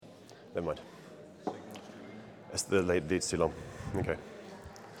Never mind. The lead's too long. Okay.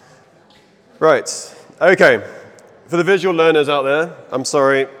 Right. Okay. For the visual learners out there, I'm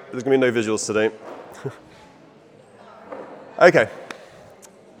sorry, there's going to be no visuals today. Okay.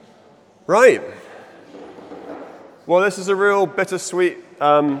 Right. Well, this is a real bittersweet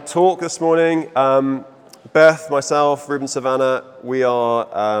talk this morning. Beth, myself, Ruben, Savannah, we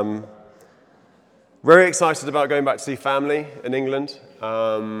are very excited about going back to see family in England,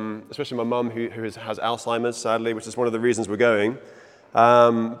 especially my mum who has Alzheimer's, sadly, which is one of the reasons we're going.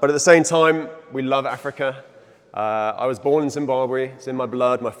 But at the same time, we love Africa. I was born in Zimbabwe. It's in my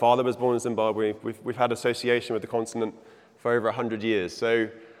blood. My father was born in Zimbabwe. We've had association with the continent for over 100 years. So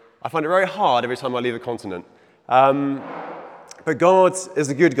I find it very hard every time I leave the continent. But God is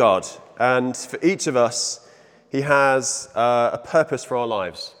a good God. And for each of us, he has a purpose for our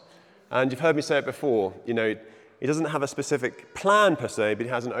lives. And you've heard me say it before, you know, he doesn't have a specific plan per se, but he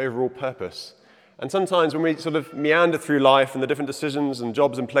has an overall purpose. And sometimes when we sort of meander through life and the different decisions and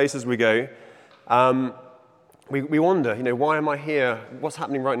jobs and places we go, we wonder, you know, why am I here? What's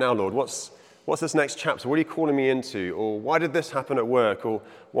happening right now, Lord? What's this next chapter? What are you calling me into? Or why did this happen at work? Or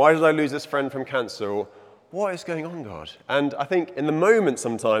why did I lose this friend from cancer? Or what is going on, God? And I think in the moment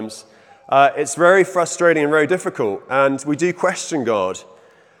sometimes, it's very frustrating and very difficult, and we do question God.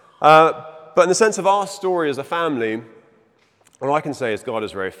 But in the sense of our story as a family, all I can say is God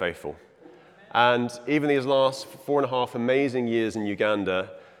is very faithful. And even these last 4.5 amazing years in Uganda,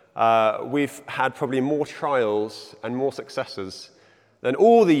 we've had probably more trials and more successes than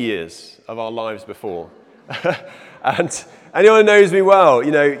all the years of our lives before. And anyone who knows me well,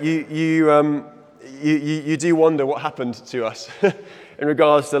 you know, you do wonder what happened to us in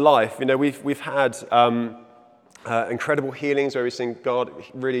regards to life. You know, we've had incredible healings where we've seen God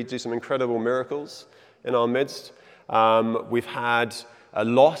really do some incredible miracles in our midst. We've had a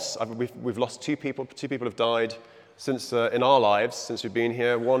loss. We've lost two people. Two people have died since in our lives since we've been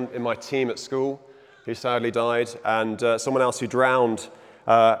here. One in my team at school who sadly died, and someone else who drowned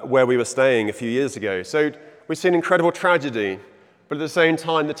where we were staying a few years ago. So we've seen incredible tragedy, but at the same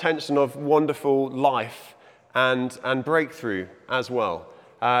time the tension of wonderful life and breakthrough as well.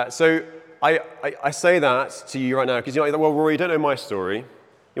 So I say that to you right now because you're like, well, Rory, you don't know my story.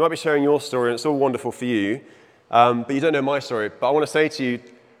 You might be sharing your story, and it's all wonderful for you, but you don't know my story. But I want to say to you,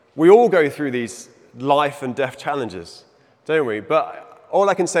 we all go through these life and death challenges, don't we? But all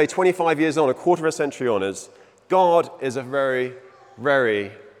I can say, 25 years on, a quarter of a century on, is God is a very,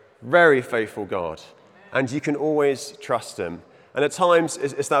 very, very faithful God, and you can always trust him. And at times,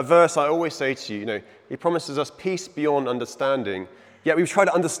 it's that verse I always say to you, you know, he promises us peace beyond understanding. Yet we try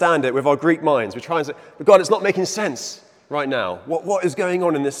to understand it with our Greek minds. We try and say, but God, it's not making sense right now. What is going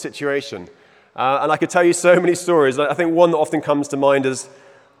on in this situation? And I could tell you so many stories. I think one that often comes to mind is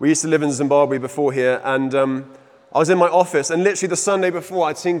we used to live in Zimbabwe before here, and I was in my office, and literally the Sunday before,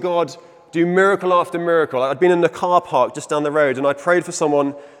 I'd seen God do miracle after miracle. I'd been in the car park just down the road, and I prayed for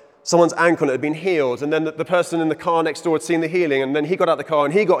someone's ankle that had been healed, and then the person in the car next door had seen the healing, and then he got out of the car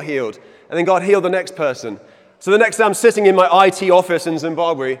and he got healed, and then God healed the next person. So the next day I'm sitting in my IT office in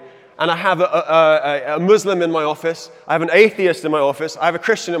Zimbabwe, and I have a Muslim in my office, I have an atheist in my office, I have a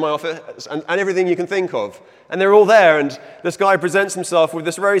Christian in my office, and everything you can think of. And they're all there, and this guy presents himself with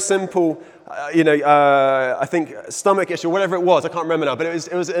this very simple, I think stomach issue, whatever it was, I can't remember now, but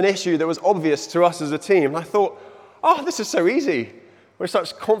it was an issue that was obvious to us as a team. And I thought, oh, this is so easy. With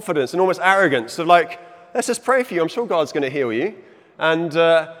such confidence and almost arrogance of like, let's just pray for you, I'm sure God's going to heal you. And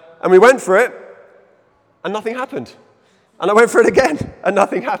we went for it, and nothing happened. And I went for it again, and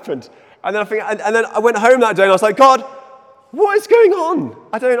nothing happened. And then I went home that day, and I was like, God, what is going on?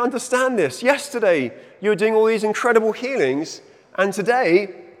 I don't understand this. Yesterday, you were doing all these incredible healings, and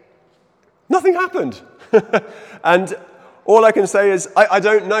today, nothing happened. And all I can say is, I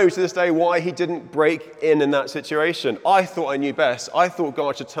don't know to this day why he didn't break in that situation. I thought I knew best. I thought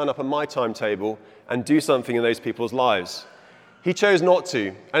God should turn up on my timetable and do something in those people's lives. He chose not to,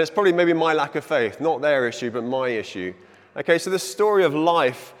 and it's probably maybe my lack of faith, not their issue, but my issue. Okay, so the story of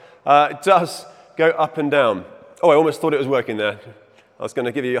life does go up and down. Oh, I almost thought it was working there. I was going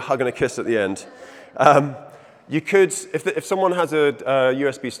to give you a hug and a kiss at the end. You could, if someone has a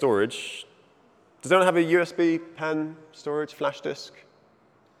USB storage, does anyone have a USB pen storage flash disk?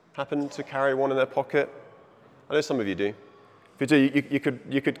 Happen to carry one in their pocket? I know some of you do. If you do,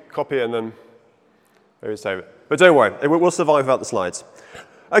 you could copy it and then maybe save it. But don't worry, we'll survive without the slides.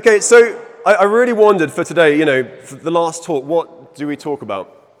 Okay, so I really wondered for today, you know, for the last talk, what do we talk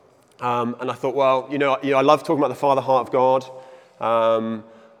about? And I thought, well, I love talking about the Father heart of God.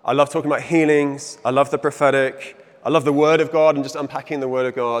 I love talking about healings. I love the prophetic. I love the Word of God and just unpacking the Word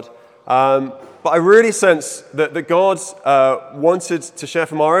of God. But I really sense that God wanted to share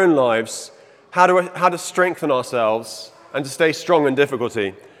from our own lives how to strengthen ourselves and to stay strong in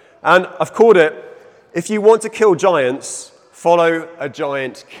difficulty. And I've called it, if you want to kill giants, follow a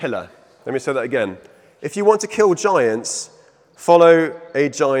giant killer. Let me say that again. If you want to kill giants, follow a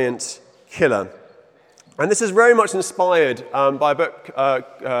giant killer. And this is very much inspired by a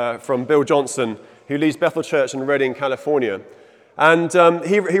book from Bill Johnson, who leads Bethel Church in Redding, California. And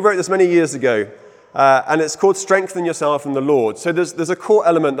he wrote this many years ago, and it's called Strengthen Yourself in the Lord. So there's a core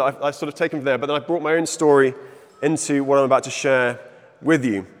element that I've sort of taken from there, but then I've brought my own story into what I'm about to share with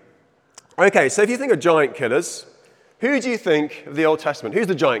you. Okay, so if you think of giant killers, who do you think of the Old Testament? Who's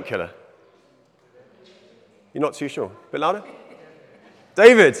the giant killer? You're not too sure? A bit louder?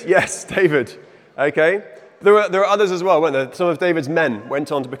 David, yes, David. Okay. There are others as well, weren't there? Some of David's men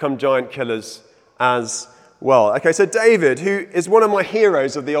went on to become giant killers as well. Okay, so David, who is one of my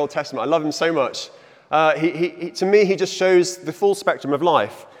heroes of the Old Testament, I love him so much. To me, he just shows the full spectrum of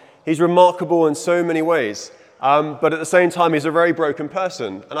life. He's remarkable in so many ways, but at the same time, he's a very broken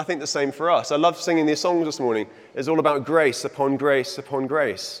person, and I think the same for us. I love singing these songs this morning. It's all about grace upon grace upon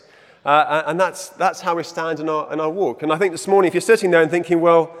grace, and that's how we stand in our walk. And I think this morning, if you're sitting there and thinking,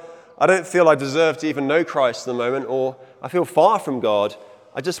 well, I don't feel I deserve to even know Christ at the moment, or I feel far from God,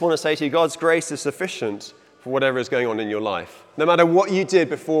 I just want to say to you, God's grace is sufficient for whatever is going on in your life. No matter what you did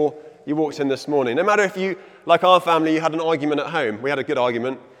before you walked in this morning, no matter if you, like our family, you had an argument at home. We had a good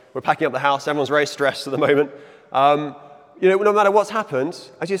argument. We're packing up the house. Everyone's very stressed at the moment. No matter what's happened,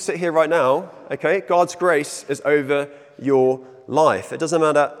 as you sit here right now, okay, God's grace is over your life. It doesn't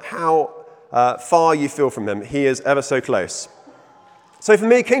matter how far you feel from him. He is ever so close. So for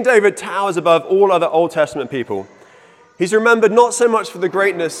me, King David towers above all other Old Testament people. He's remembered not so much for the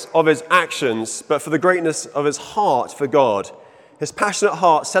greatness of his actions, but for the greatness of his heart for God. His passionate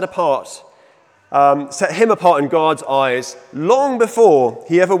heart set him apart in God's eyes long before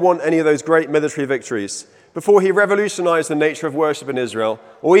he ever won any of those great military victories, before he revolutionized the nature of worship in Israel,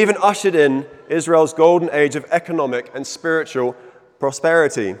 or even ushered in Israel's golden age of economic and spiritual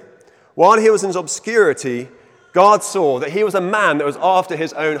prosperity. While he was in obscurity, God saw that he was a man that was after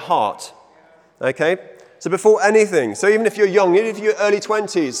his own heart. Okay? So before anything, so even if you're young, even if you're early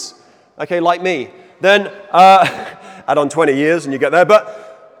 20s, okay, like me, then add on 20 years and you get there.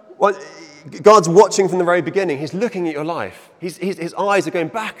 But God's watching from the very beginning. He's looking at your life. His eyes are going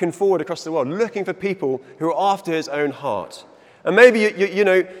back and forward across the world, looking for people who are after his own heart. And maybe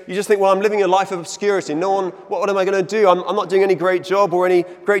you just think, well, I'm living a life of obscurity. No one, what am I going to do? I'm not doing any great job or any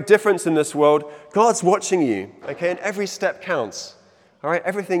great difference in this world. God's watching you, okay? And every step counts, all right?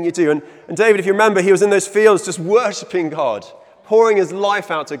 Everything you do. And David, if you remember, he was in those fields just worshiping God, pouring his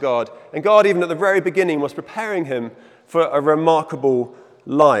life out to God. And God, even at the very beginning, was preparing him for a remarkable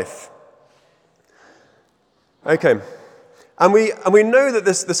life. Okay. And we know that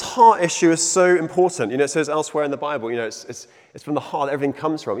this heart issue is so important. It says elsewhere in the Bible, it's from the heart that everything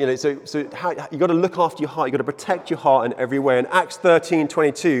comes from. So you've got to look after your heart. You've got to protect your heart in every way. In Acts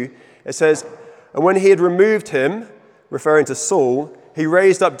 13:22, it says, and when he had removed him, referring to Saul, he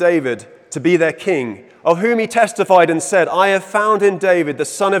raised up David to be their king, of whom he testified and said, I have found in David, the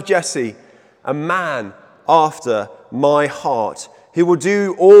son of Jesse, a man after my heart, who will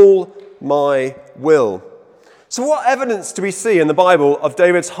do all my will. So what evidence do we see in the Bible of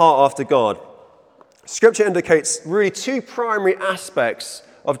David's heart after God? Scripture indicates really two primary aspects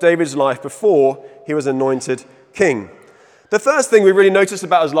of David's life before he was anointed king. The first thing we really notice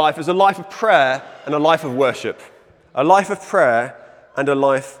about his life is a life of prayer and a life of worship. A life of prayer and a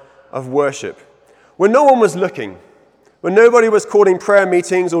life of worship. When no one was looking, when nobody was calling prayer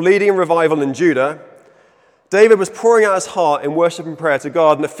meetings or leading revival in Judah, David was pouring out his heart in worship and prayer to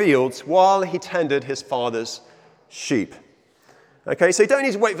God in the fields while he tended his father's sheep. Okay, so you don't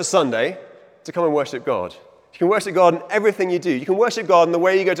need to wait for Sunday to come and worship God. You can worship God in everything you do. You can worship God in the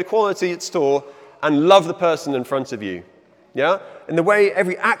way you go to Quality Store and love the person in front of you. Yeah? In the way,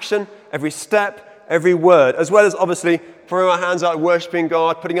 every action, every step, every word, as well as obviously throwing our hands out worshiping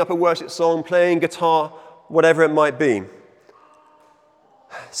God, putting up a worship song, playing guitar, whatever it might be.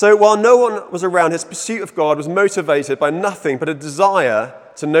 So while no one was around, his pursuit of God was motivated by nothing but a desire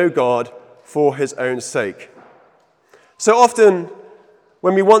to know God for his own sake. So often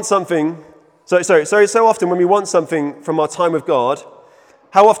when we want something from our time with God,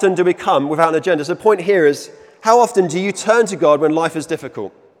 how often do we come without an agenda? So the point here is, how often do you turn to God when life is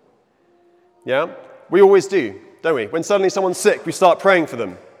difficult? Yeah? We always do, don't we? When suddenly someone's sick, we start praying for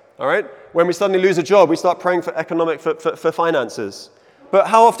them. All right? When we suddenly lose a job, we start praying for for finances. But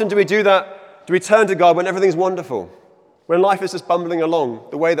how often do we do that? Do we turn to God when everything's wonderful? When life is just bumbling along,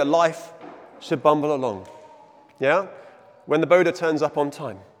 the way that life should bumble along. Yeah? When the Boda turns up on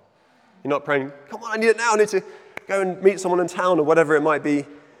time. You're not praying, come on, I need it now, I need to go and meet someone in town or whatever it might be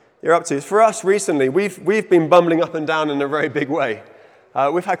you're up to. For us recently, we've been bumbling up and down in a very big way.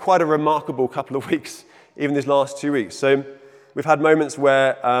 We've had quite a remarkable couple of weeks, even these last 2 weeks. So we've had moments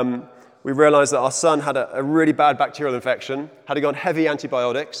where we realized that our son had a really bad bacterial infection, had to go on heavy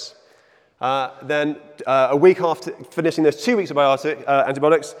antibiotics. Then a week after finishing those 2 weeks of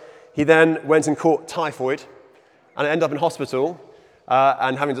antibiotics, he then went and caught typhoid and ended up in hospital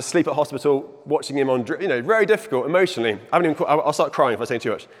and having to sleep at hospital, watching him on, very difficult emotionally. I'll start crying if I say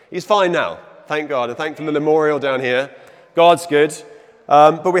too much. He's fine now, thank God, and thank for the memorial down here. God's good.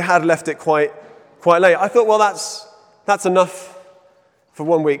 But we had left it quite late. I thought, well, that's enough for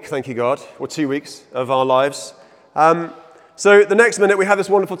 1 week, thank you God, or 2 weeks of our lives. So the next minute we had this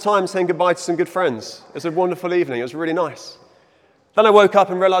wonderful time saying goodbye to some good friends. It was a wonderful evening. It was really nice. Then I woke up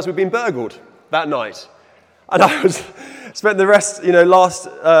and realized we'd been burgled that night. And I spent the rest,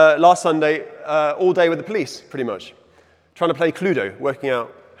 last Sunday, all day with the police, pretty much, trying to play Cluedo, working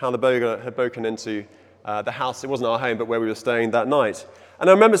out how the burglar had broken into the house. It wasn't our home, but where we were staying that night. And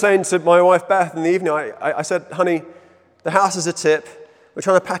I remember saying to my wife, Beth, in the evening, I said, honey, the house is a tip. We're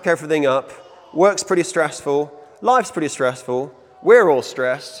trying to pack everything up. Work's pretty stressful. Life's pretty stressful. We're all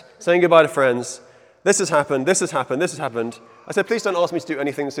stressed, saying goodbye to friends. This has happened, this has happened, this has happened. I said, please don't ask me to do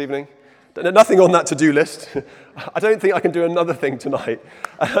anything this evening. Nothing on that to-do list. I don't think I can do another thing tonight.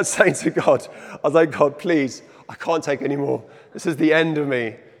 And I was saying to God, I was like, God, please, I can't take any more. This is the end of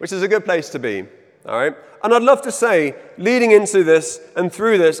me, which is a good place to be. All right? And I'd love to say, leading into this and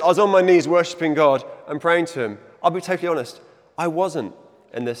through this, I was on my knees worshiping God and praying to him. I'll be totally honest, I wasn't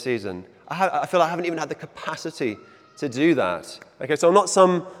in this season. I feel I haven't even had the capacity to do that. Okay, so I'm not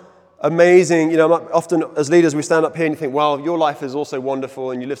some amazing, often as leaders we stand up here and you think, well, your life is also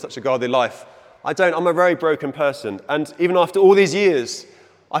wonderful and you live such a godly life. I don't. I'm a very broken person. And even after all these years,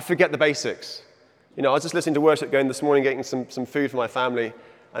 I forget the basics. I was just listening to worship going this morning, getting some food for my family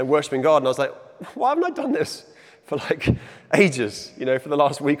and worshiping God. And I was like, why haven't I done this for ages, for the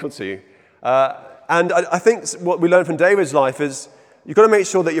last week or two? And I think what we learned from David's life is you've got to make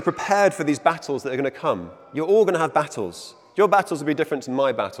sure that you're prepared for these battles that are going to come. You're all going to have battles. Your battles will be different than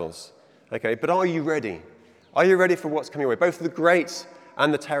my battles. Okay, but are you ready? Are you ready for what's coming your way? Both the great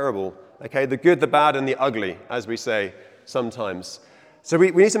and the terrible. Okay, the good, the bad, and the ugly, as we say sometimes. So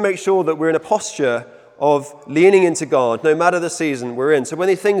we need to make sure that we're in a posture of leaning into God, no matter the season we're in. So when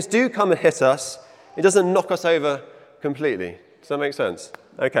these things do come and hit us, it doesn't knock us over completely. Does that make sense?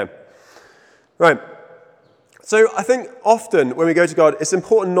 Okay. Right. So I think often when we go to God, it's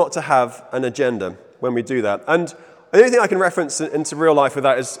important not to have an agenda when we do that. And the only thing I can reference into real life with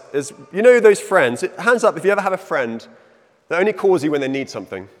that is those friends. Hands up if you ever have a friend that only calls you when they need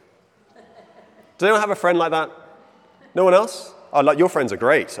something. Does anyone have a friend like that? No one else? Oh, your friends are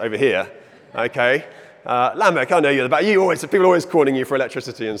great over here. Okay. Lamech, I know you're about. People are always calling you for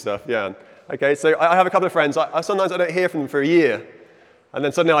electricity and stuff. Yeah. Okay. So I have a couple of friends. Sometimes I don't hear from them for a year, and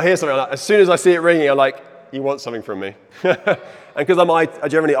then suddenly I'll hear something. As soon as I see it ringing, I'm like, "You want something from me?" And because I'm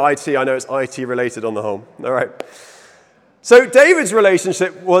generally IT, I know it's IT related on the whole. All right. So David's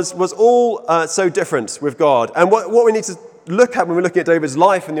relationship was all so different with God, and what we need to look at when we're looking at David's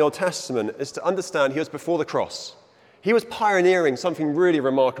life in the Old Testament is to understand he was before the cross. He was pioneering something really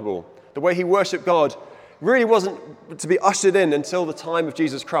remarkable. The way he worshipped God really wasn't to be ushered in until the time of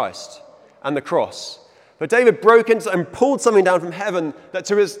Jesus Christ and the cross. But David broke into and pulled something down from heaven that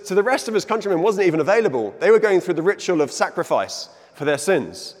to the rest of his countrymen wasn't even available. They were going through the ritual of sacrifice for their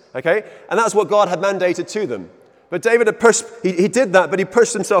sins. Okay? And that's what God had mandated to them. But David had he did that, but he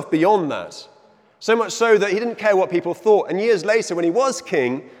pushed himself beyond that. So much so that he didn't care what people thought. And years later, when he was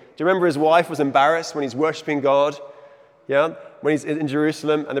king, do you remember his wife was embarrassed when he's worshipping God? Yeah, when he's in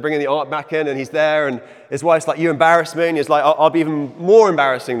Jerusalem and they're bringing the ark back in and he's there and his wife's like, you embarrassed me. And he's like, I'll be even more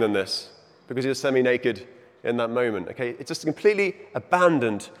embarrassing than this because he was semi-naked in that moment. Okay, it's just completely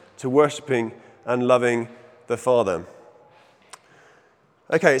abandoned to worshipping and loving the Father.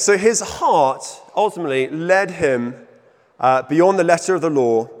 Okay, so his heart ultimately led him beyond the letter of the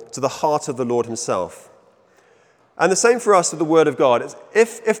law to the heart of the Lord himself. And the same for us with the Word of God.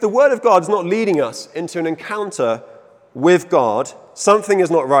 If the Word of God is not leading us into an encounter with God, something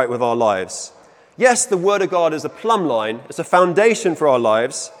is not right with our lives. Yes, the Word of God is a plumb line. It's a foundation for our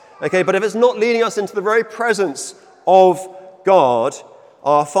lives. Okay, but if it's not leading us into the very presence of God,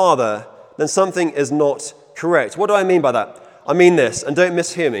 our Father, then something is not correct. What do I mean by that? I mean this, and don't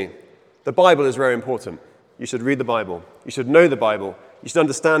mishear me. The Bible is very important. You should read the Bible. You should know the Bible. You should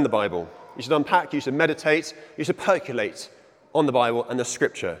understand the Bible. You should unpack, you should meditate, you should percolate on the Bible and the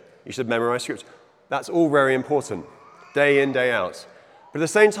Scripture. You should memorize Scripture. That's all very important, day in, day out. But at the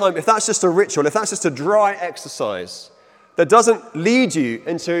same time, if that's just a ritual, if that's just a dry exercise that doesn't lead you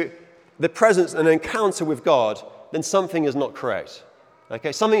into the presence and encounter with God, then something is not correct.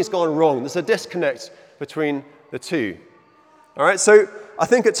 Okay, something's gone wrong. There's a disconnect between the two. All right, so I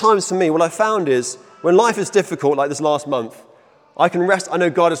think at times for me, what I found is when life is difficult, like this last month, I can rest. I know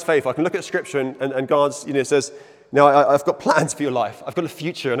God is faithful. I can look at Scripture and God's, says, I've got plans for your life. I've got a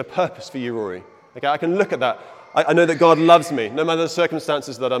future and a purpose for you, Rory. Okay, I can look at that. I know that God loves me, no matter the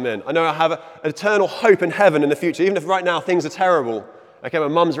circumstances that I'm in. I know I have an eternal hope in heaven in the future, even if right now things are terrible. Okay, my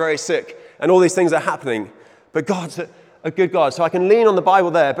mum's very sick, and all these things are happening. But God's a good God, so I can lean on the Bible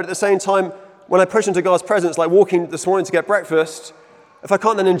there. But at the same time, when I push into God's presence, like walking this morning to get breakfast, if I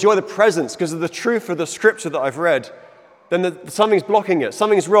can't then enjoy the presence because of the truth of the Scripture that I've read, then something's blocking it.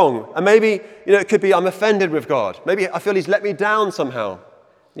 Something's wrong. And maybe, it could be I'm offended with God. Maybe I feel he's let me down somehow.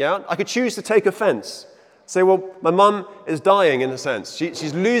 Yeah, I could choose to take offense. Say, well, my mum is dying in a sense.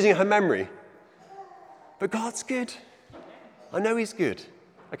 She's losing her memory. But God's good. I know he's good.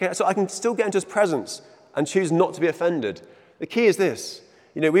 Okay, so I can still get into his presence and choose not to be offended. The key is this.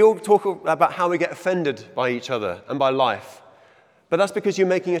 We all talk about how we get offended by each other and by life. But that's because you're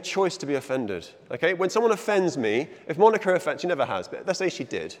making a choice to be offended. Okay, when someone offends me, if Monica offends, she never has, but let's say she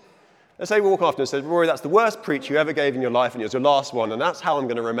did. Let's say we walk after and say, Rory, that's the worst preach you ever gave in your life, and it was your last one, and that's how I'm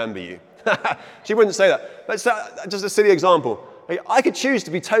going to remember you. She wouldn't say that. But just a silly example. I could choose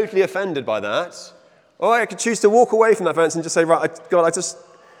to be totally offended by that, or I could choose to walk away from that offense and just say, right, God,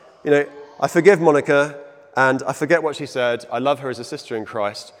 I forgive Monica, and I forget what she said. I love her as a sister in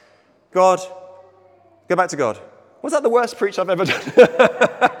Christ. God, go back to God. Was that the worst preach I've ever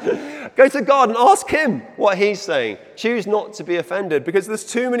done? Go to God and ask him what he's saying. Choose not to be offended, because there's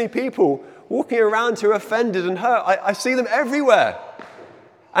too many people walking around who are offended and hurt. I see them everywhere.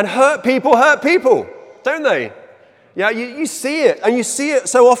 And hurt people, don't they? Yeah, you see it. And you see it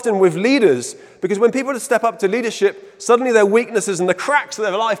so often with leaders, because when people step up to leadership, suddenly their weaknesses and the cracks of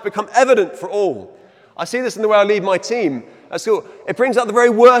their life become evident for all. I see this in the way I lead my team at school. It brings out the very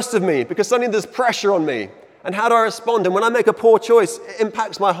worst of me, because suddenly there's pressure on me. And how do I respond? And when I make a poor choice, it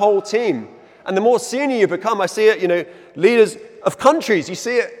impacts my whole team. And the more senior you become, I see it, leaders of countries, you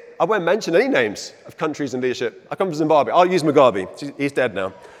see it. I won't mention any names of countries in leadership. I come from Zimbabwe. I'll use Mugabe. He's dead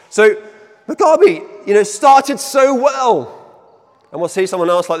now. So Mugabe, started so well. And we'll see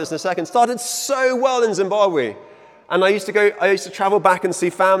someone else like this in a second. Started so well in Zimbabwe. And I used to travel back and see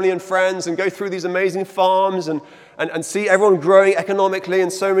family and friends and go through these amazing farms and see everyone growing economically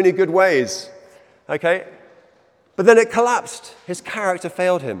in so many good ways. Okay? But then it collapsed. His character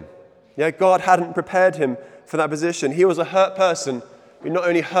failed him. Yeah, God hadn't prepared him for that position. He was a hurt person who not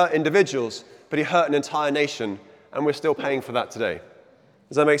only hurt individuals, but he hurt an entire nation. And we're still paying for that today.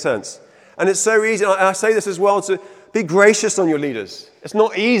 Does that make sense? And it's so easy, and I say this as well, to be gracious on your leaders. It's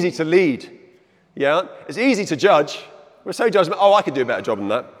not easy to lead. Yeah? It's easy to judge. We're so judgmental. Oh, I could do a better job than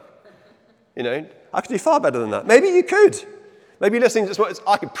that. I could do far better than that. Maybe you could. Maybe listening to this,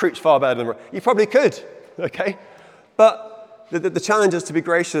 I could preach far better than you probably could. Okay? But the challenge is to be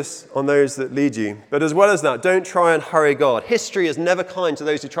gracious on those that lead you. But as well as that, don't try and hurry God. History is never kind to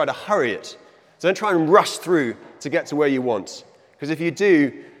those who try to hurry it. So don't try and rush through to get to where you want. Because if you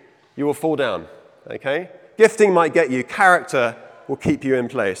do, you will fall down. Okay? Gifting might get you. Character will keep you in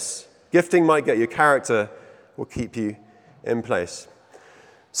place. Gifting might get you. Character will keep you in place.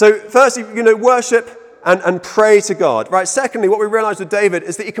 So firstly, worship and pray to God. Right? Secondly, what we realize with David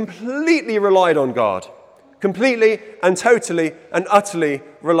is that he completely relied on God. Completely and totally and utterly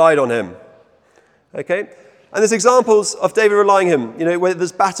relied on him. Okay? And there's examples of David relying on him, where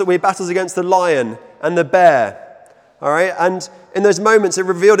he battles against the lion and the bear. All right? And in those moments, it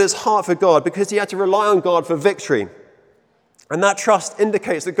revealed his heart for God because he had to rely on God for victory. And that trust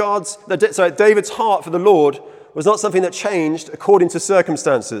indicates that David's heart for the Lord was not something that changed according to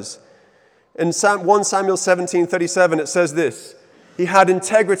circumstances. In 1 Samuel 17:37, it says this: he had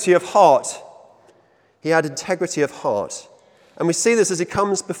integrity of heart. He had integrity of heart. And we see this as he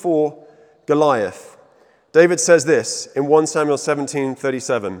comes before Goliath. David says this in 1 Samuel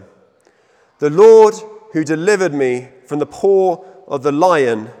 17:37. The Lord who delivered me from the paw of the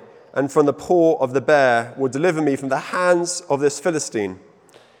lion and from the paw of the bear will deliver me from the hands of this Philistine.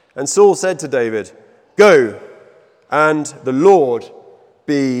 And Saul said to David, go, and the Lord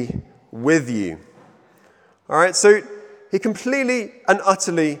be with you. All right, so he completely and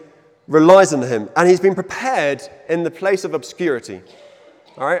utterly relies on him, and he's been prepared in the place of obscurity.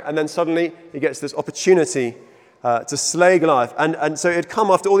 All right, and then suddenly he gets this opportunity to slay Goliath. And so it had come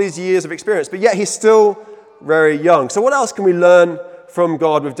after all these years of experience, but yet he's still very young. So what else can we learn from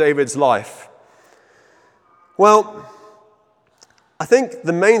God with David's life? Well, I think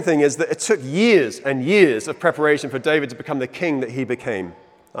the main thing is that it took years and years of preparation for David to become the king that he became.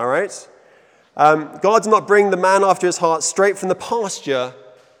 All right? God did not bring the man after his heart straight from the pasture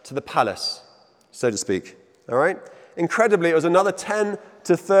to the palace, so to speak. All right? Incredibly, it was another 10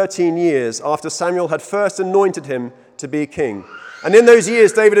 to 13 years after Samuel had first anointed him to be king. And in those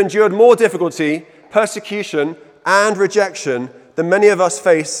years, David endured more difficulty, persecution, and rejection than many of us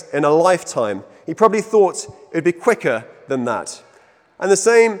face in a lifetime. He probably thought it would be quicker than that. And the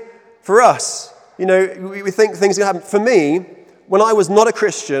same for us. You know, we think things are going to happen. For me, when I was not a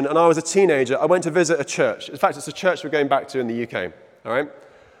Christian and I was a teenager, I went to visit a church. In fact, it's a church we're going back to in the UK. All right?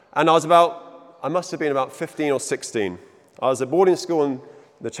 And I must have been about 15 or 16. I was at boarding school in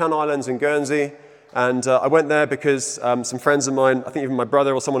the Channel Islands in Guernsey, and I went there because some friends of mine, I think even my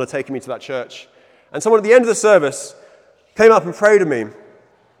brother or someone had taken me to that church. And someone at the end of the service came up and prayed with me.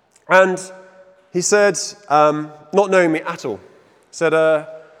 And he said, not knowing me at all, said,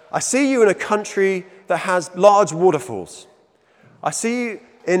 I see you in a country that has large waterfalls. I see you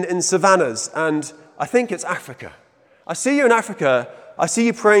in savannas, and I think it's Africa. I see you in Africa. I see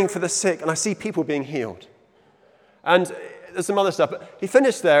you praying for the sick, and I see people being healed. And there's some other stuff. But he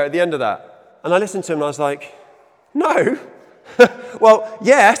finished there at the end of that. And I listened to him, and I was like, no. Well,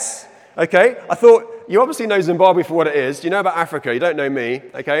 yes. Okay. I thought, you obviously know Zimbabwe for what it is. You know about Africa. You don't know me.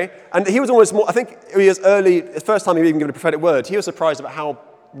 Okay. And he was almost more, I think he was early, the first time he even given a prophetic word, he was surprised about how it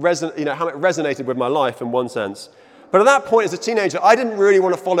resonated with my life in one sense. But at that point, as a teenager, I didn't really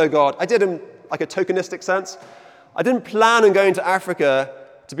want to follow God. I did in like a tokenistic sense. I didn't plan on going to Africa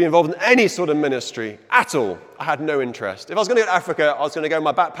to be involved in any sort of ministry at all. I had no interest. If I was going to go to Africa, I was going to go in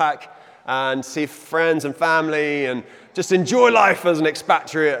my backpack and see friends and family and just enjoy life as an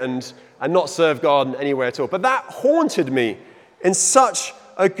expatriate and not serve God in any way at all. But that haunted me in such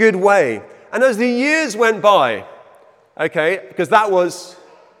a good way. And as the years went by, okay, because that was,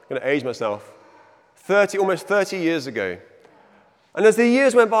 I'm going to age myself, almost 30 years ago. And as the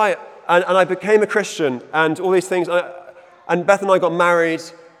years went by and I became a Christian and all these things, and Beth and I got married,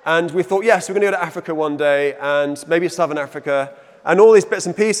 and we thought, yes, we're going to go to Africa one day, and maybe Southern Africa, and all these bits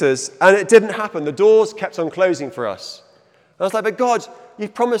and pieces, and it didn't happen. The doors kept on closing for us. And I was like, but God,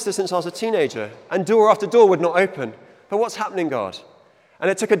 you've promised this since I was a teenager, and door after door would not open. But what's happening, God?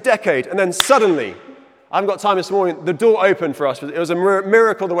 And it took a decade, and then suddenly, I haven't got time this morning, the door opened for us. It was a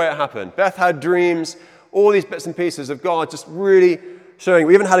miracle the way it happened. Beth had dreams, all these bits and pieces of God just really showing.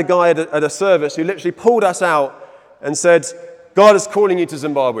 We even had a guy at a service who literally pulled us out and said, God is calling you to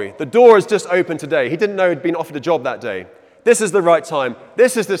Zimbabwe. The door has just opened today. He didn't know he'd been offered a job that day. This is the right time.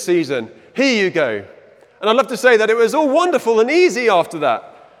 This is the season. Here you go. And I'd love to say that it was all wonderful and easy after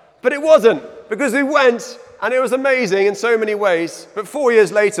that. But it wasn't, because we went and it was amazing in so many ways. But 4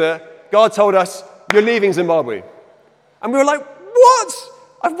 years later, God told us, you're leaving Zimbabwe. And we were like, what?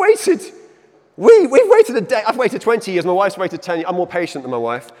 I've waited. We've waited a day. I've waited 20 years. My wife's waited 10 years. I'm more patient than my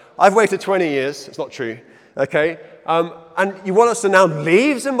wife. I've waited 20 years. It's not true. Okay? And you want us to now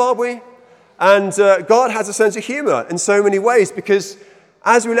leave Zimbabwe? And God has a sense of humor in so many ways, because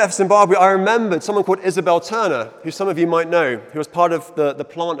as we left Zimbabwe, I remembered someone called Isabel Turner, who some of you might know, who was part of the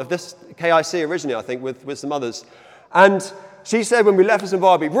plant of this KIC originally, I think, with some others. And she said when we left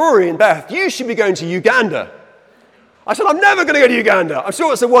Zimbabwe, Rory and Beth, you should be going to Uganda. I said, I'm never going to go to Uganda. I'm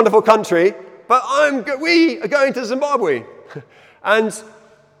sure it's a wonderful country, but we are going to Zimbabwe. And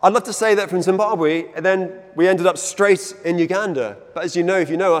I'd love to say that from Zimbabwe, and then we ended up straight in Uganda. But as you know, if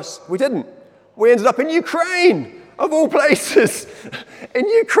you know us, we didn't. We ended up in Ukraine, of all places, in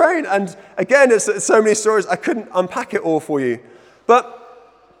Ukraine. And again, it's so many stories, I couldn't unpack it all for you. But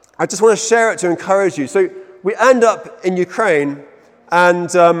I just want to share it to encourage you. So we end up in Ukraine,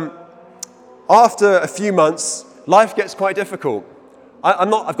 and after a few months, life gets quite difficult.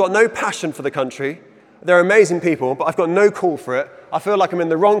 I've got no passion for the country. They're amazing people, but I've got no call for it. I feel like I'm in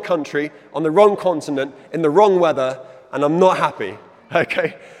the wrong country, on the wrong continent, in the wrong weather, and I'm not happy,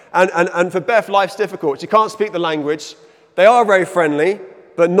 okay? And for Beth, life's difficult. She can't speak the language. They are very friendly,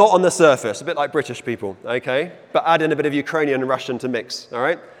 but not on the surface, a bit like British people, okay? But add in a bit of Ukrainian and Russian to mix, all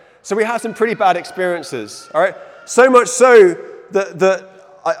right? So we have some pretty bad experiences, all right? So much so that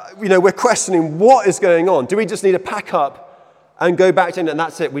we're questioning what is going on. Do we just need to pack up and go back to England, and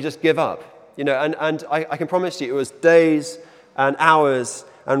that's it? We just give up. You know, and I can promise you it was days and hours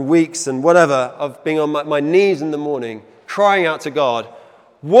and weeks and whatever of being on my knees in the morning, crying out to God,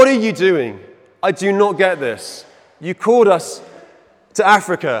 what are you doing? I do not get this. You called us to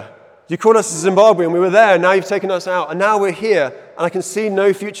Africa. You called us to Zimbabwe and we were there, and now you've taken us out, and now we're here, and I can see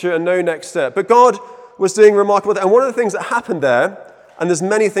no future and no next step. But God was doing remarkable things. And one of the things that happened there, and there's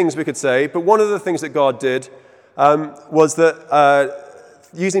many things we could say, but one of the things that God did was that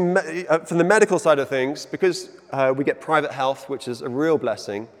using from the medical side of things, because we get private health, which is a real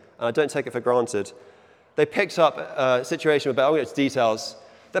blessing, and I don't take it for granted, they picked up a situation about, I won't get into details,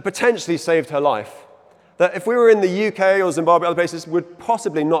 that potentially saved her life. That if we were in the UK or Zimbabwe, other places, would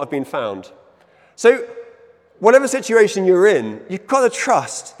possibly not have been found. So whatever situation you're in, you've got to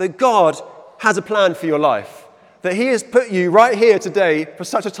trust that God has a plan for your life. That he has put you right here today for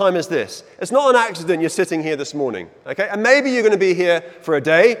such a time as this. It's not an accident you're sitting here this morning. Okay? And maybe you're going to be here for a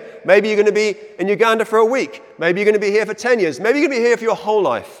day. Maybe you're going to be in Uganda for a week. Maybe you're going to be here for 10 years. Maybe you're going to be here for your whole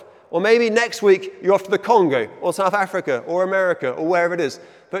life. Or maybe next week you're off to the Congo or South Africa or America or wherever it is.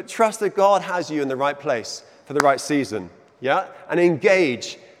 But trust that God has you in the right place for the right season. Yeah? And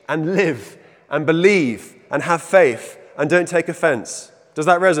engage and live and believe and have faith and don't take offense. Does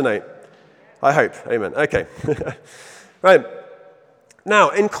that resonate? I hope. Amen. Okay. Right. Now,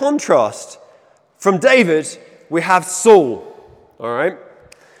 in contrast, from David, we have Saul. All right.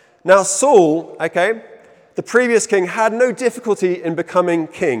 Now, Saul, okay, the previous king, had no difficulty in becoming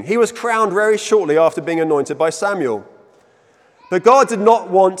king. He was crowned very shortly after being anointed by Samuel. But God did not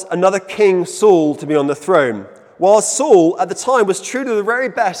want another king, Saul, to be on the throne. While Saul, at the time, was true to the very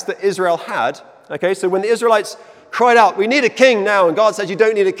best that Israel had. Okay, so when the Israelites cried out, we need a king now, and God said, you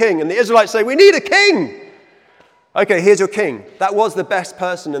don't need a king. And the Israelites say, we need a king. Okay, here's your king. That was the best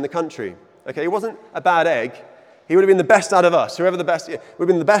person in the country. Okay, he wasn't a bad egg. He would have been the best out of us. Whoever the best, would have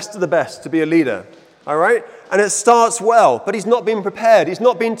been the best of the best to be a leader. All right? And it starts well, but he's not been prepared. He's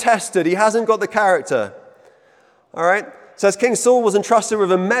not been tested. He hasn't got the character. All right? So as King Saul was entrusted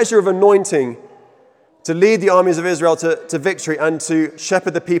with a measure of anointing to lead the armies of Israel to victory and to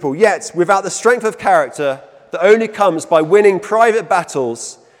shepherd the people, yet without the strength of character that only comes by winning private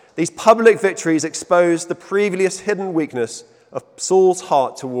battles, these public victories expose the previous hidden weakness of Saul's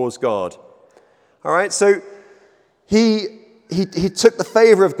heart towards God. All right, so he took the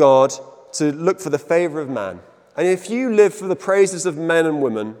favor of God to look for the favor of man. And if you live for the praises of men and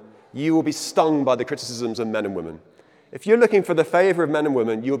women, you will be stung by the criticisms of men and women. If you're looking for the favor of men and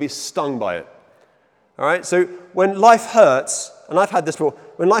women, you will be stung by it. All right, so when life hurts, and I've had this before,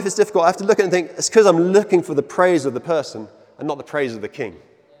 when life is difficult, I have to look at it and think, it's because I'm looking for the praise of the person and not the praise of the king.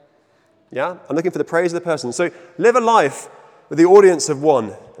 Yeah? I'm looking for the praise of the person. So live a life with the audience of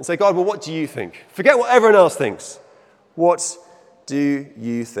one and say, God, well, what do you think? Forget what everyone else thinks. What do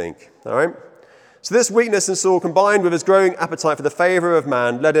you think? All right? So this weakness in Saul, combined with his growing appetite for the favor of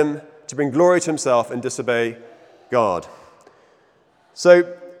man, led him to bring glory to himself and disobey God.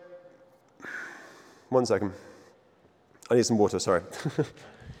 So, one second. I need some water, sorry.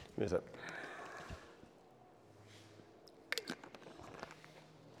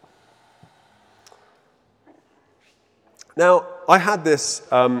 Now, I had this,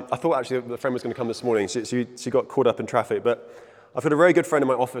 I thought actually the friend was going to come this morning. She got caught up in traffic, but I've got a very good friend in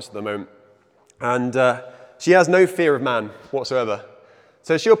my office at the moment, and she has no fear of man whatsoever.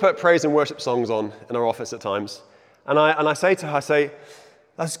 So she'll put praise and worship songs on in our office at times, and I say to her,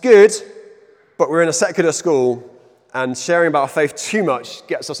 that's good, but we're in a secular school, and sharing about our faith too much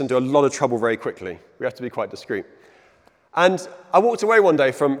gets us into a lot of trouble very quickly. We have to be quite discreet. And I walked away one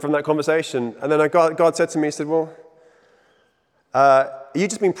day from that conversation, and then God said to me, he said, well, are you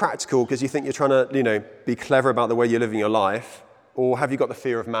just being practical because you think you're trying to, be clever about the way you're living your life, or have you got the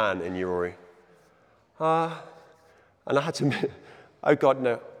fear of man in you, Rory? And I had to admit, oh God,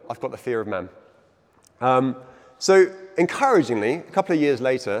 no, I've got the fear of man. So encouragingly, a couple of years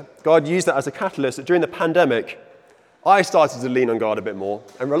later, God used that as a catalyst that during the pandemic, I started to lean on God a bit more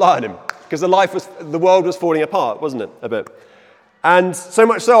and rely on him because the world was falling apart, wasn't it, a bit? And so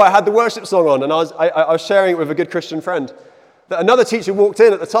much so, I had the worship song on, and I was sharing it with a good Christian friend. That another teacher walked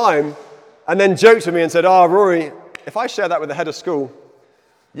in at the time and then joked with me and said, Rory, if I share that with the head of school,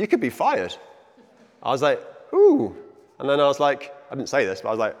 you could be fired. I was like, ooh. And then I was like, I didn't say this, but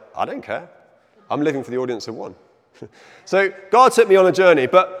I was like, I don't care. I'm living for the audience of one. So God took me on a journey,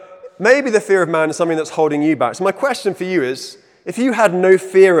 but maybe the fear of man is something that's holding you back. So my question for you is, if you had no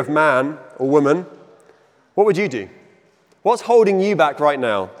fear of man or woman, what would you do? What's holding you back right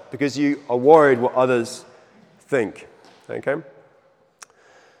now because you are worried what others think? Okay?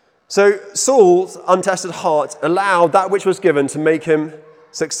 So Saul's untested heart allowed that which was given to make him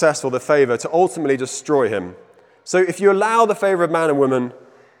successful, the favor, to ultimately destroy him. So if you allow the favor of man and woman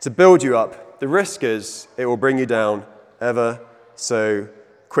to build you up, the risk is it will bring you down ever so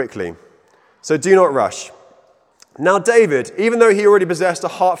quickly. So do not rush. Now David, even though he already possessed a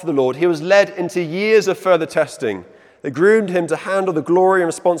heart for the Lord, he was led into years of further testing that groomed him to handle the glory and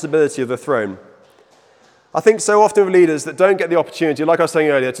responsibility of the throne. I think so often with leaders that don't get the opportunity, like I was saying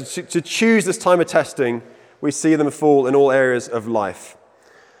earlier, to choose this time of testing, we see them fall in all areas of life.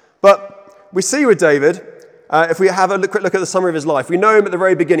 But we see with David, if we have a quick look at the summary of his life, we know him at the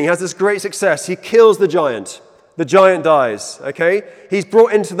very beginning. He has this great success. He kills the giant. The giant dies, okay? He's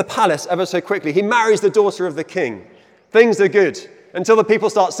brought into the palace ever so quickly. He marries the daughter of the king. Things are good until the people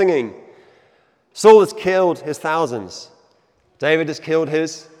start singing. Saul has killed his thousands. David has killed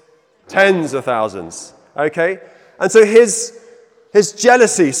his tens of thousands, okay? And so his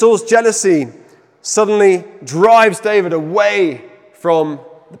jealousy, Saul's jealousy, suddenly drives David away from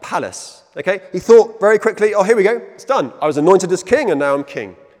the palace, okay? He thought very quickly, oh, here we go, it's done. I was anointed as king and now I'm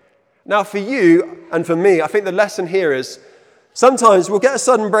king. Now for you and for me, I think the lesson here is sometimes we'll get a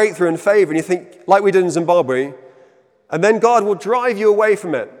sudden breakthrough in favor and you think, like we did in Zimbabwe, and then God will drive you away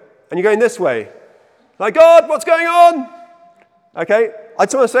from it. And you're going this way. Like, God, what's going on? Okay, I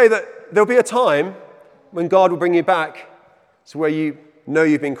just want to say that there'll be a time when God will bring you back to where you know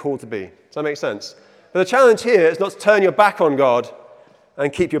you've been called to be. Does that make sense? But the challenge here is not to turn your back on God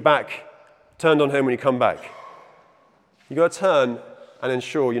and keep your back turned on him when you come back. You've got to turn and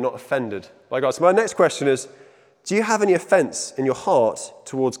ensure you're not offended by God. So my next question is, do you have any offense in your heart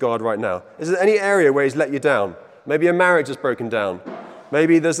towards God right now? Is there any area where he's let you down? Maybe a marriage has broken down.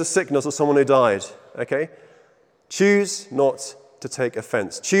 Maybe there's a sickness or someone who died. Okay? Choose not to take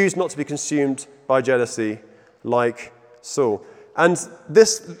offense. Choose not to be consumed by jealousy like Saul. And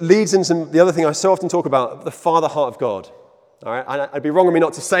this leads into the other thing I so often talk about, the Father heart of God. All right? And I'd be wrong of me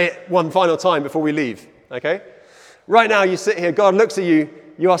not to say it one final time before we leave. Okay? Right now you sit here, God looks at you,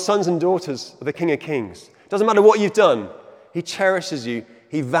 you are sons and daughters of the King of Kings. Doesn't matter what you've done, he cherishes you,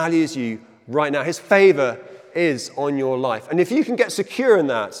 he values you right now. His favor is on your life. And if you can get secure in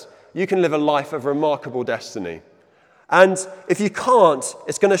that, you can live a life of remarkable destiny. And if you can't,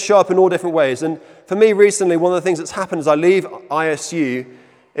 it's going to show up in all different ways. And for me recently, one of the things that's happened as I leave ISU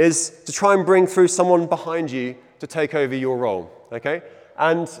is to try and bring through someone behind you to take over your role. Okay?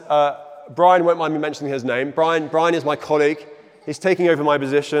 And Brian won't mind me mentioning his name. Brian is my colleague. He's taking over my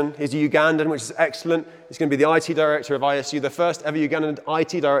position. He's a Ugandan, which is excellent. He's going to be the IT director of ISU, the first ever Ugandan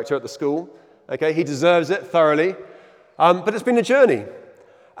IT director at the school. Okay, he deserves it thoroughly. But it's been a journey.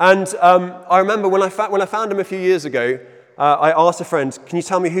 And I remember when I found him a few years ago, I asked a friend, can you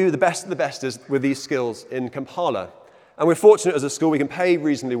tell me who the best of the best is with these skills in Kampala? And we're fortunate as a school, we can pay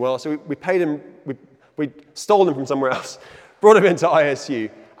reasonably well. So we paid him, we stole him from somewhere else, brought him into ISU.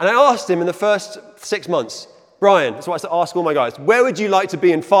 And I asked him in the first 6 months, Brian, that's what I ask all my guys, where would you like to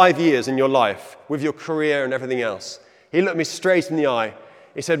be in 5 years in your life with your career and everything else? He looked me straight in the eye.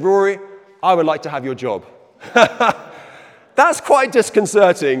 He said, Rory, I would like to have your job. That's quite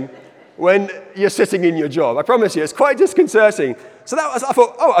disconcerting when you're sitting in your job. I promise you, it's quite disconcerting. So I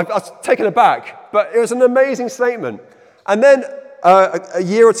thought, I was taken aback, but it was an amazing statement. And then a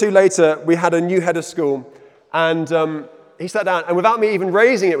year or two later, we had a new head of school, and he sat down, and without me even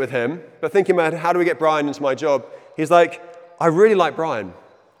raising it with him, but thinking about how do we get Brian into my job, he's like, I really like Brian.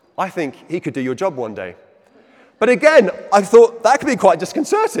 I think he could do your job one day. But again, I thought that could be quite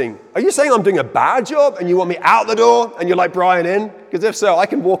disconcerting. Are you saying I'm doing a bad job and you want me out the door and you're like Brian in? Because if so, I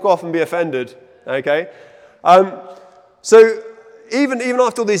can walk off and be offended. Okay? So even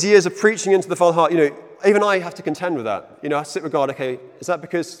after all these years of preaching into the Father heart, even I have to contend with that. I sit with God, okay, is that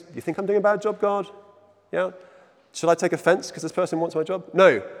because you think I'm doing a bad job, God? Yeah? Should I take offense because this person wants my job?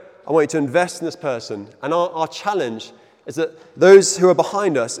 No. I want you to invest in this person. And our challenge is that those who are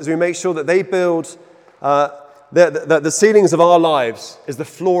behind us, as we make sure that they build the ceilings of our lives is the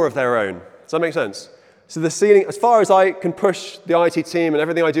floor of their own. Does that make sense? So the ceiling, as far as I can push the IT team and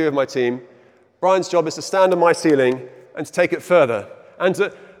everything I do with my team, Brian's job is to stand on my ceiling and to take it further. And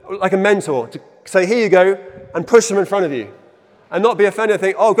to, like a mentor, to say, here you go, and push them in front of you. And not be offended and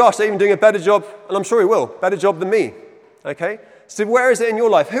think, oh gosh, they're even doing a better job, and I'm sure he will, better job than me. Okay? So where is it in your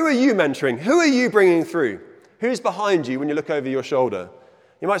life? Who are you mentoring? Who are you bringing through? Who's behind you when you look over your shoulder?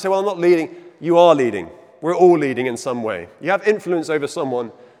 You might say, well, I'm not leading. You are leading. We're all leading in some way. You have influence over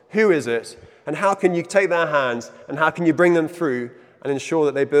someone. Who is it? And how can you take their hands and how can you bring them through and ensure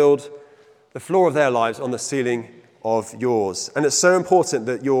that they build the floor of their lives on the ceiling of yours? And it's so important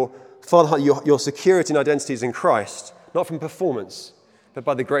that your security and identity is in Christ, not from performance, but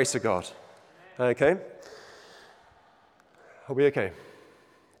by the grace of God. Okay? Are we okay?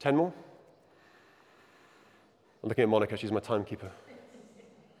 10 more? I'm looking at Monica. She's my timekeeper.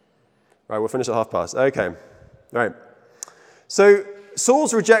 Right, we'll finish at 5:30. Okay, right. So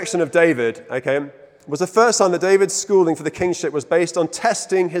Saul's rejection of David, okay, was the first time that David's schooling for the kingship was based on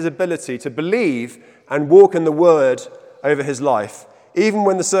testing his ability to believe and walk in the word over his life, even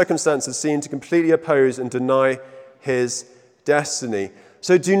when the circumstances seemed to completely oppose and deny his destiny.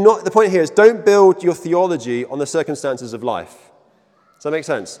 So the point here is, don't build your theology on the circumstances of life. Does that make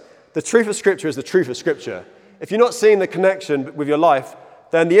sense? The truth of Scripture is the truth of Scripture. If you're not seeing the connection with your life,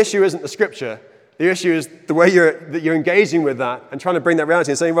 then the issue isn't the Scripture. The issue is the way that you're engaging with that and trying to bring that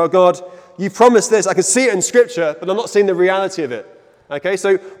reality and saying, well, God, you promised this. I can see it in Scripture, but I'm not seeing the reality of it. Okay,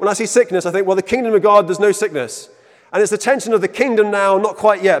 so when I see sickness, I think, well, the kingdom of God, there's no sickness. And it's the tension of the kingdom now, not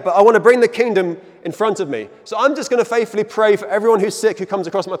quite yet, but I want to bring the kingdom in front of me. So I'm just going to faithfully pray for everyone who's sick who comes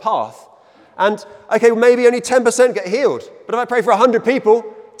across my path. And, okay, maybe only 10% get healed. But if I pray for 100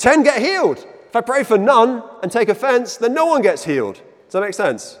 people, 10 get healed. If I pray for none and take offense, then no one gets healed. Does that make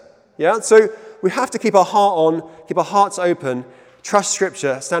sense? Yeah? So we have to keep our heart on, keep our hearts open, trust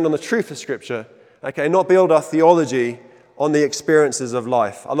Scripture, stand on the truth of Scripture, okay, not build our theology on the experiences of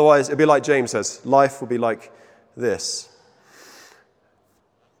life. Otherwise, it'll be like James says, life will be like this.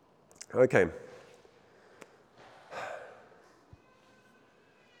 Okay.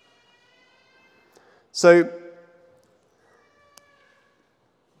 So,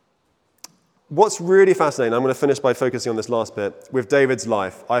 what's really fascinating, I'm going to finish by focusing on this last bit, with David's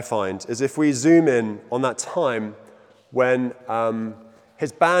life, I find, is if we zoom in on that time when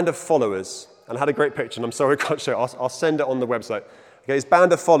his band of followers, and I had a great picture, and I'm sorry I can't show it, I'll send it on the website. Okay, his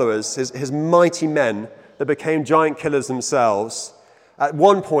band of followers, his mighty men that became giant killers themselves, at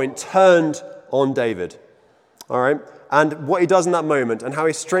one point turned on David. All right? And what he does in that moment and how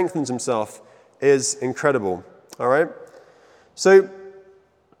he strengthens himself is incredible. All right? So,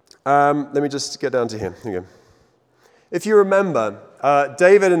 let me just get down to here. Here we go. If you remember,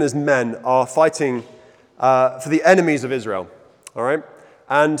 David and his men are fighting for the enemies of Israel. All right?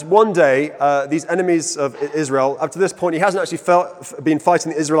 And one day, these enemies of Israel, up to this point, he hasn't actually been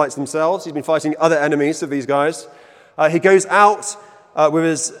fighting the Israelites themselves. He's been fighting other enemies of these guys. He goes out with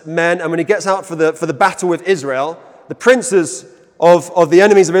his men, and when he gets out for the battle with Israel, the princes of the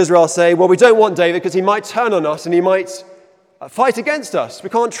enemies of Israel say, well, we don't want David because he might turn on us and he might fight against us. We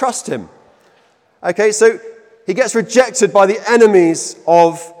can't trust him. Okay, so he gets rejected by the enemies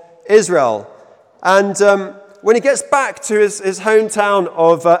of Israel. And when he gets back to his hometown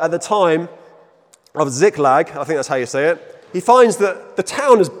of, at the time, of Ziklag, I think that's how you say it, he finds that the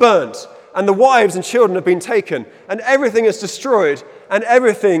town is burnt and the wives and children have been taken and everything is destroyed and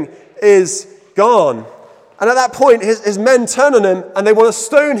everything is gone. And at that point, his men turn on him and they want to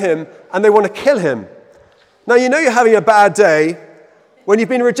stone him and they want to kill him. Now, you know you're having a bad day when you've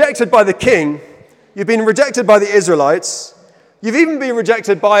been rejected by the king, you've been rejected by the Israelites, you've even been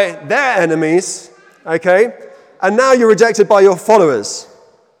rejected by their enemies, okay? And now you're rejected by your followers.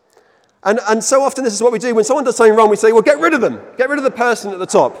 And so often this is what we do. When someone does something wrong, we say, well, get rid of them. Get rid of the person at the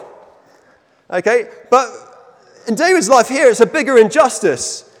top. Okay? But in David's life here, it's a bigger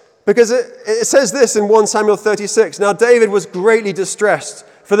injustice. Because it says this in 1 Samuel 36. Now David was greatly distressed,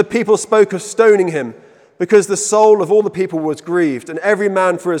 for the people spoke of stoning him, because the soul of all the people was grieved, and every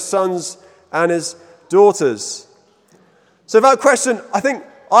man for his sons and his daughters. So without question, I think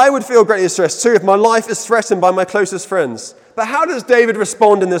I would feel greatly distressed too if my life is threatened by my closest friends. But how does David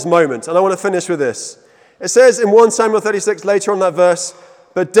respond in this moment? And I want to finish with this. It says in 1 Samuel 36, later on that verse,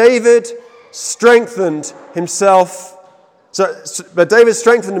 but David strengthened himself in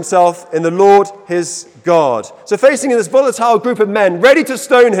the Lord his God. So facing this volatile group of men ready to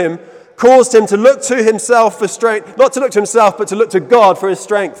stone him caused him to look to himself for strength, not to look to himself, but to look to God for his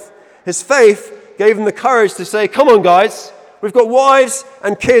strength. His faith gave him the courage to say, come on guys, we've got wives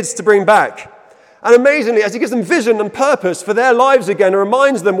and kids to bring back. And amazingly, as he gives them vision and purpose for their lives again and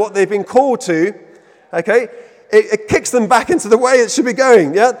reminds them what they've been called to, okay, it kicks them back into the way it should be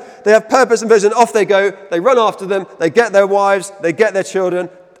going, yeah? They have purpose and vision, off they go, they run after them, they get their wives, they get their children,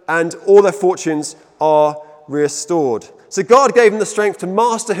 and all their fortunes are restored. So God gave him the strength to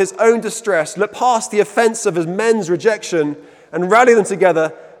master his own distress, look past the offense of his men's rejection, and rally them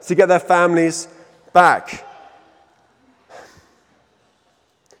together to get their families back.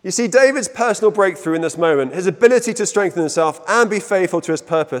 You see, David's personal breakthrough in this moment, his ability to strengthen himself and be faithful to his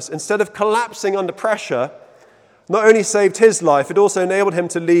purpose, instead of collapsing under pressure, not only saved his life, it also enabled him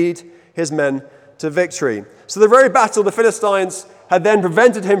to lead his men to victory. So the very battle the Philistines had then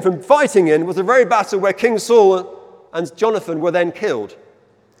prevented him from fighting in was the very battle where King Saul and Jonathan were then killed.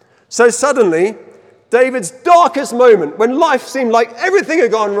 So suddenly, David's darkest moment, when life seemed like everything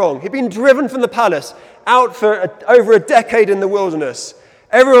had gone wrong, he'd been driven from the palace, out for over a decade in the wilderness.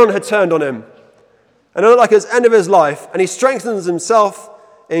 Everyone had turned on him. And it looked like it was the end of his life, and he strengthens himself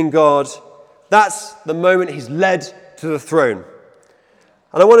in God. That's the moment he's led to the throne.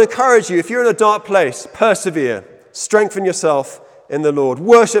 And I want to encourage you, if you're in a dark place, persevere, strengthen yourself in the Lord.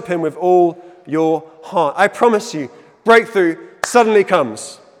 Worship him with all your heart. I promise you, breakthrough suddenly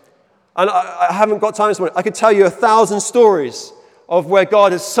comes. And I haven't got time this morning. I could tell you 1,000 stories of where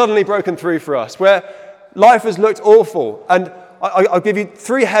God has suddenly broken through for us, where life has looked awful. And I'll give you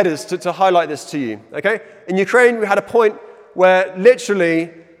 3 headers to highlight this to you, okay? In Ukraine, we had a point where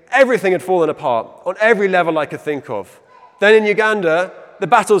literally everything had fallen apart on every level I could think of. Then in Uganda, the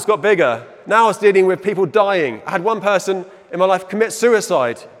battles got bigger. Now I was dealing with people dying. I had one person in my life commit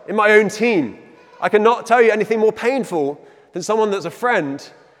suicide in my own team. I cannot tell you anything more painful than someone that's a friend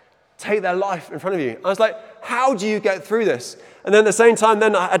take their life in front of you. I was like, how do you get through this? And then at the same time,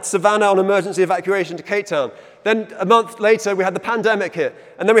 then I had Savannah on emergency evacuation to Cape Town. Then a month later, we had the pandemic hit.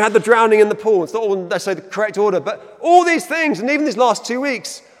 And then we had the drowning in the pool. It's not all necessarily the correct order, but all these things, and even these last 2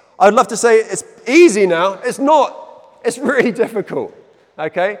 weeks, I'd love to say it's easy now. It's not. It's really difficult,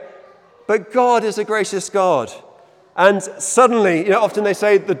 okay? But God is a gracious God. And suddenly, often they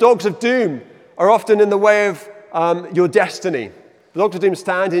say the dogs of doom are often in the way of your destiny. The dogs of doom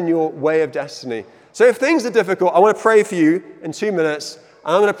stand in your way of destiny. So if things are difficult, I want to pray for you in 2 minutes,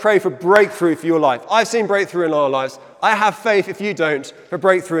 and I'm going to pray for breakthrough for your life. I've seen breakthrough in our lives. I have faith, if you don't, for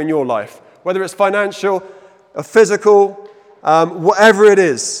breakthrough in your life, whether it's financial or physical, whatever it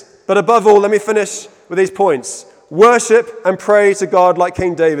is. But above all, let me finish with these points. Worship and pray to God like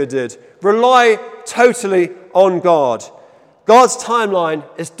King David did. Rely totally on God. God's timeline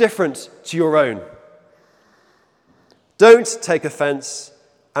is different to your own. Don't take offense,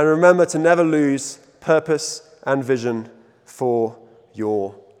 and remember to never lose purpose and vision for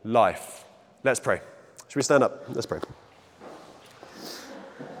your life. Let's pray. Should we stand up? Let's pray.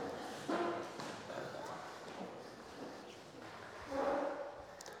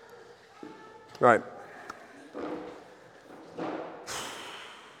 Right.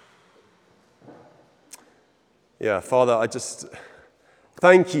 Yeah, Father, I just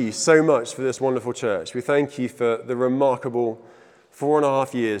thank you so much for this wonderful church. We thank you for the remarkable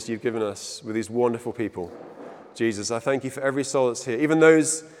 4.5 years you've given us with these wonderful people. Jesus, I thank you for every soul that's here, even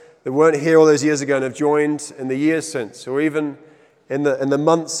those that weren't here all those years ago and have joined in the years since, or even in the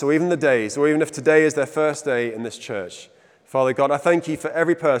months, or even the days, or even if today is their first day in this church. Father God, I thank you for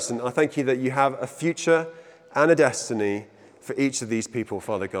every person. I thank you that you have a future and a destiny for each of these people,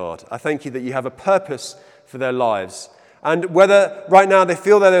 Father God. I thank you that you have a purpose for their lives. And whether right now they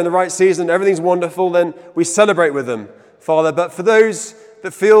feel they're in the right season, everything's wonderful, then we celebrate with them, Father. But for those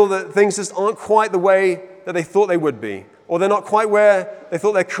that feel that things just aren't quite the way that they thought they would be, or they're not quite where they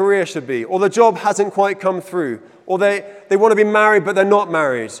thought their career should be, or the job hasn't quite come through, or they want to be married but they're not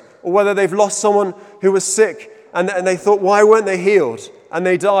married, or whether they've lost someone who was sick and they thought, why weren't they healed? And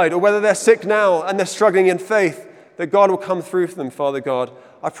they died, or whether they're sick now and they're struggling in faith, that God will come through for them, Father God.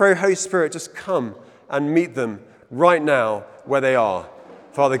 I pray, Holy Spirit, just come and meet them right now where they are.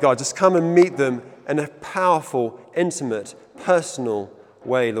 Father God, just come and meet them in a powerful, intimate, personal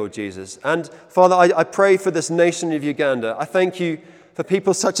way, Lord Jesus. And Father, I pray for this nation of Uganda. I thank you for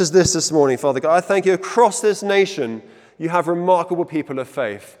people such as this morning, Father God. I thank you across this nation, you have remarkable people of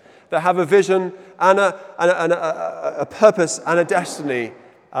faith that have a vision and a purpose and a destiny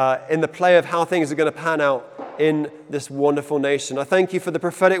in the play of how things are going to pan out in this wonderful nation. I thank you for the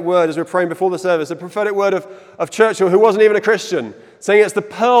prophetic word as we're praying before the service, the prophetic word of Churchill, who wasn't even a Christian, saying it's the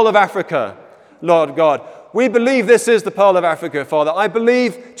pearl of Africa, Lord God. We believe this is the pearl of Africa, Father. I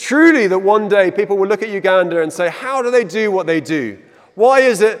believe truly that one day people will look at Uganda and say, how do they do what they do? Why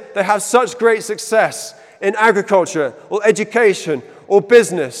is it they have such great success in agriculture or education or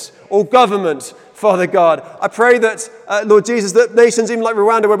business or government, Father God? I pray that, Lord Jesus, that nations even like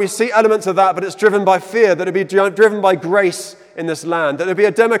Rwanda, where we see elements of that, but it's driven by fear, that it be driven by grace in this land, that it be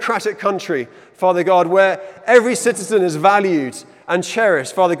a democratic country, Father God, where every citizen is valued and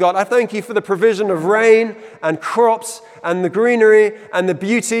cherished, Father God. I thank you for the provision of rain and crops and the greenery and the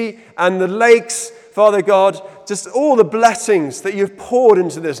beauty and the lakes, Father God, just all the blessings that you've poured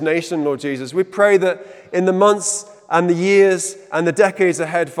into this nation, Lord Jesus. We pray that in the months and the years and the decades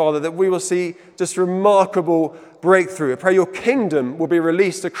ahead, Father, that we will see just remarkable breakthrough. I pray your kingdom will be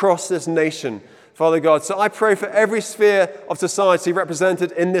released across this nation, Father God. So I pray for every sphere of society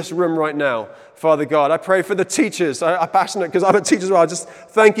represented in this room right now, Father God. I pray for the teachers. I'm passionate because I'm a teacher as well. I just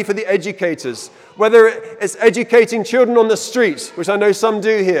thank you for the educators. Whether it's educating children on the streets, which I know some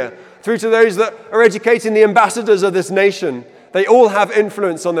do here, through to those that are educating the ambassadors of this nation. They all have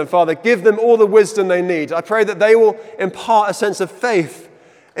influence on them, Father. Give them all the wisdom they need. I pray that they will impart a sense of faith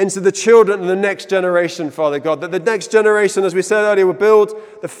into the children and the next generation, Father God. That the next generation, as we said earlier, will build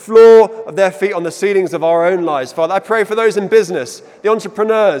the floor of their feet on the ceilings of our own lives. Father, I pray for those in business, the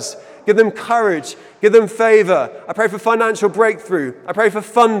entrepreneurs. Give them courage. Give them favor. I pray for financial breakthrough. I pray for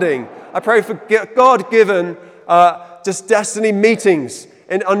funding. I pray for God-given just destiny meetings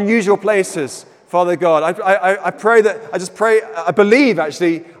in unusual places, Father God. I believe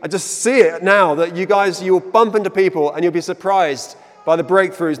actually, I just see it now that you will bump into people and you'll be surprised by the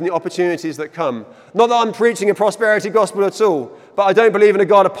breakthroughs and the opportunities that come. Not that I'm preaching a prosperity gospel at all, but I don't believe in a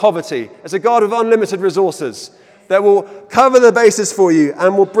God of poverty. It's a God of unlimited resources that will cover the bases for you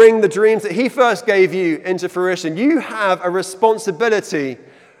and will bring the dreams that he first gave you into fruition. You have a responsibility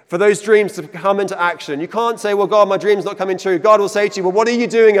for those dreams to come into action. You can't say, well, God, my dream's not coming true. God will say to you, well, what are you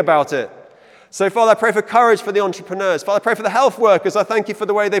doing about it? So, Father, I pray for courage for the entrepreneurs. Father, I pray for the health workers. I thank you for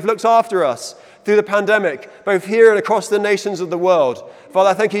the way they've looked after us through the pandemic, both here and across the nations of the world.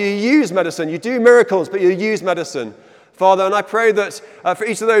 Father, I thank you use medicine. You do miracles, but you use medicine. Father, and I pray that for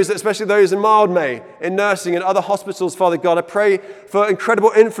each of those, especially those in Mildmay, in nursing and other hospitals, Father God, I pray for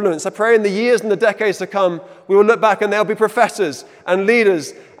incredible influence. I pray in the years and the decades to come, we will look back and there'll be professors and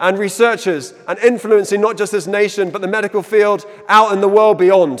leaders and researchers and influencing not just this nation, but the medical field out in the world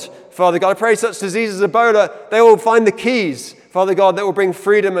beyond. Father God, I pray such diseases as Ebola, they will find the keys, Father God, that will bring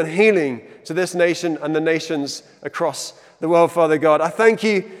freedom and healing to this nation and the nations across the world, Father God. I thank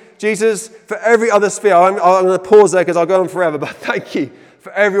you, Jesus, for every other sphere. I'm going to pause there because I'll go on forever, but thank you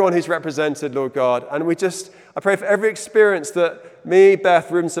for everyone who's represented, Lord God. And I pray for every experience that me,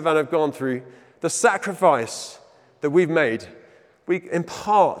 Beth, Ruben, Savannah have gone through, the sacrifice that we've made. We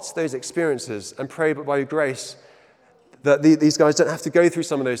impart those experiences and pray, but by your grace, that these guys don't have to go through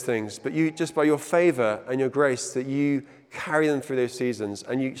some of those things, but you, just by your favor and your grace, that you carry them through those seasons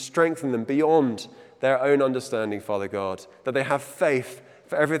and you strengthen them beyond their own understanding, Father God, that they have faith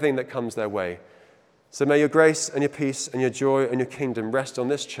for everything that comes their way. So may your grace and your peace and your joy and your kingdom rest on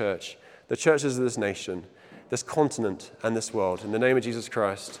this church, the churches of this nation, this continent and this world. In the name of Jesus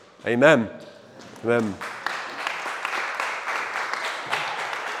Christ, amen. Amen.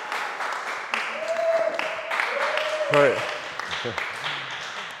 All right.